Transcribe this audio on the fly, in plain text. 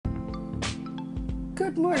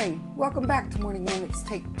Good morning. Welcome back to Morning Minutes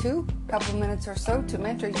Take 2. A couple minutes or so to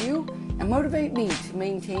mentor you and motivate me to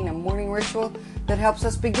maintain a morning ritual that helps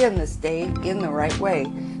us begin this day in the right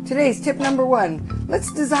way. Today's tip number 1.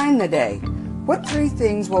 Let's design the day. What 3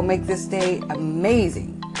 things will make this day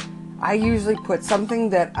amazing? I usually put something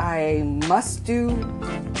that I must do,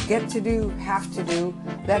 get to do, have to do.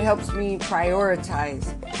 That helps me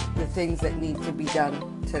prioritize the things that need to be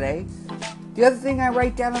done today. The other thing I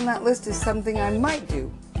write down on that list is something I might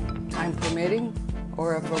do, time permitting,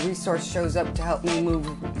 or if a resource shows up to help me move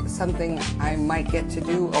something I might get to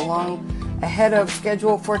do along ahead of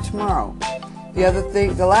schedule for tomorrow.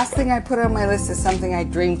 The last thing I put on my list is something I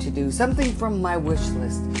dream to do, something from my wish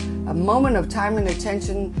list, a moment of time and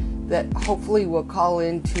attention that hopefully will call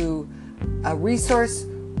into a resource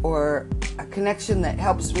or a connection that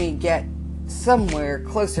helps me get somewhere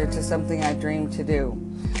closer to something I dream to do.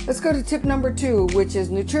 Let's go to tip number 2, which is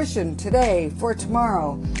nutrition today for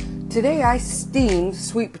tomorrow. Today I steamed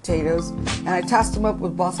sweet potatoes and I tossed them up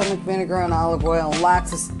with balsamic vinegar and olive oil and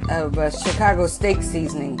lots of Chicago steak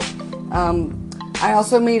seasoning. I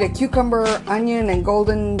also made a cucumber, onion, and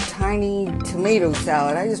golden tiny tomato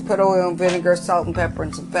salad. I just put oil and vinegar, salt and pepper,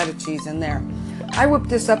 and some feta cheese in there. I whipped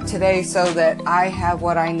this up today so that I have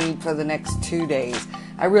what I need for the next 2 days.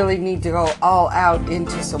 I really need to go all out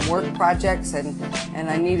into some work projects and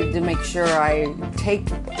I needed to make sure I take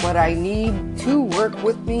what I need to work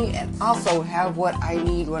with me and also have what I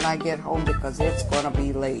need when I get home because it's going to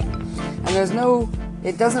be late. And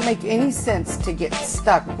it doesn't make any sense to get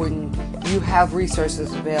stuck when you have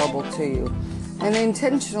resources available to you. And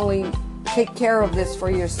intentionally take care of this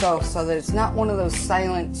for yourself so that it's not one of those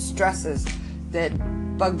silent stresses that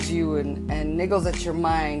bugs you and niggles at your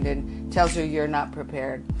mind and tells you you're not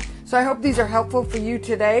prepared. So I hope these are helpful for you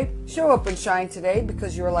today. Show up and shine today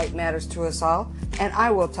because your light matters to us all. And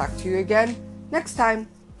I will talk to you again next time.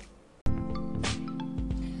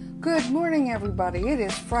 Good morning, everybody. It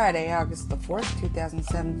is Friday, August the 4th,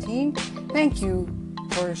 2017. Thank you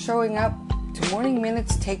for showing up to Morning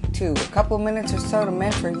Minutes Take 2. A couple minutes or so to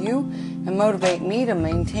mentor you and motivate me to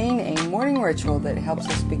maintain a morning ritual that helps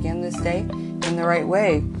us begin this day in the right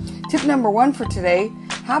way. Tip number 1 for today,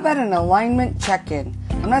 how about an alignment check-in?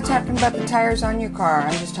 I'm not talking about the tires on your car.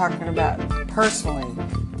 I'm just talking about personally,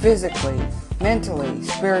 physically, mentally,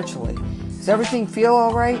 spiritually. Does everything feel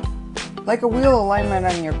all right? Like a wheel alignment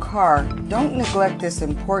on your car, don't neglect this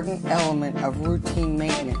important element of routine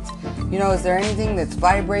maintenance. Is there anything that's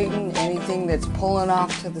vibrating, anything that's pulling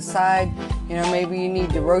off to the side? Maybe you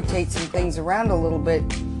need to rotate some things around a little bit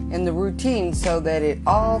in the routine so that it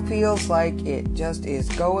all feels like it just is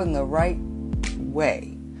going the right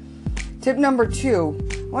way. Tip number 2,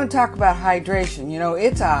 I want to talk about hydration.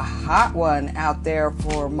 It's a hot one out there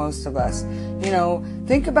for most of us.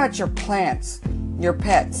 Think about your plants, your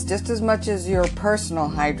pets, just as much as your personal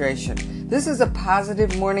hydration. This is a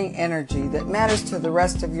positive morning energy that matters to the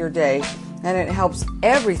rest of your day, and it helps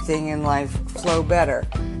everything in life flow better.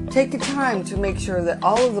 Take the time to make sure that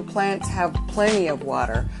all of the plants have plenty of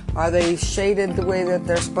water. Are they shaded the way that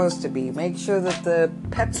they're supposed to be? Make sure that the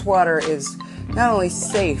pet's water is not only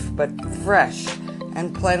safe, but fresh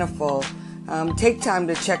and plentiful. Take time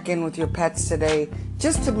to check in with your pets today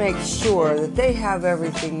just to make sure that they have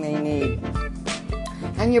everything they need.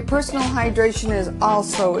 And your personal hydration is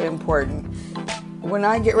also important. When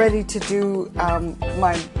I get ready to do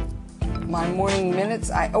my morning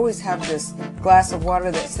minutes, I always have this glass of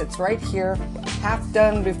water that sits right here, half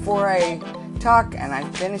done before I talk, and I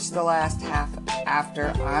finish the last half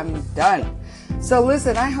after I'm done. So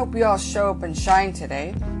listen, I hope you all show up and shine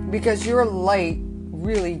today because your light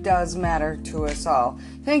really does matter to us all.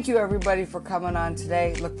 Thank you everybody for coming on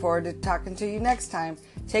today. Look forward to talking to you next time.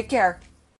 Take care.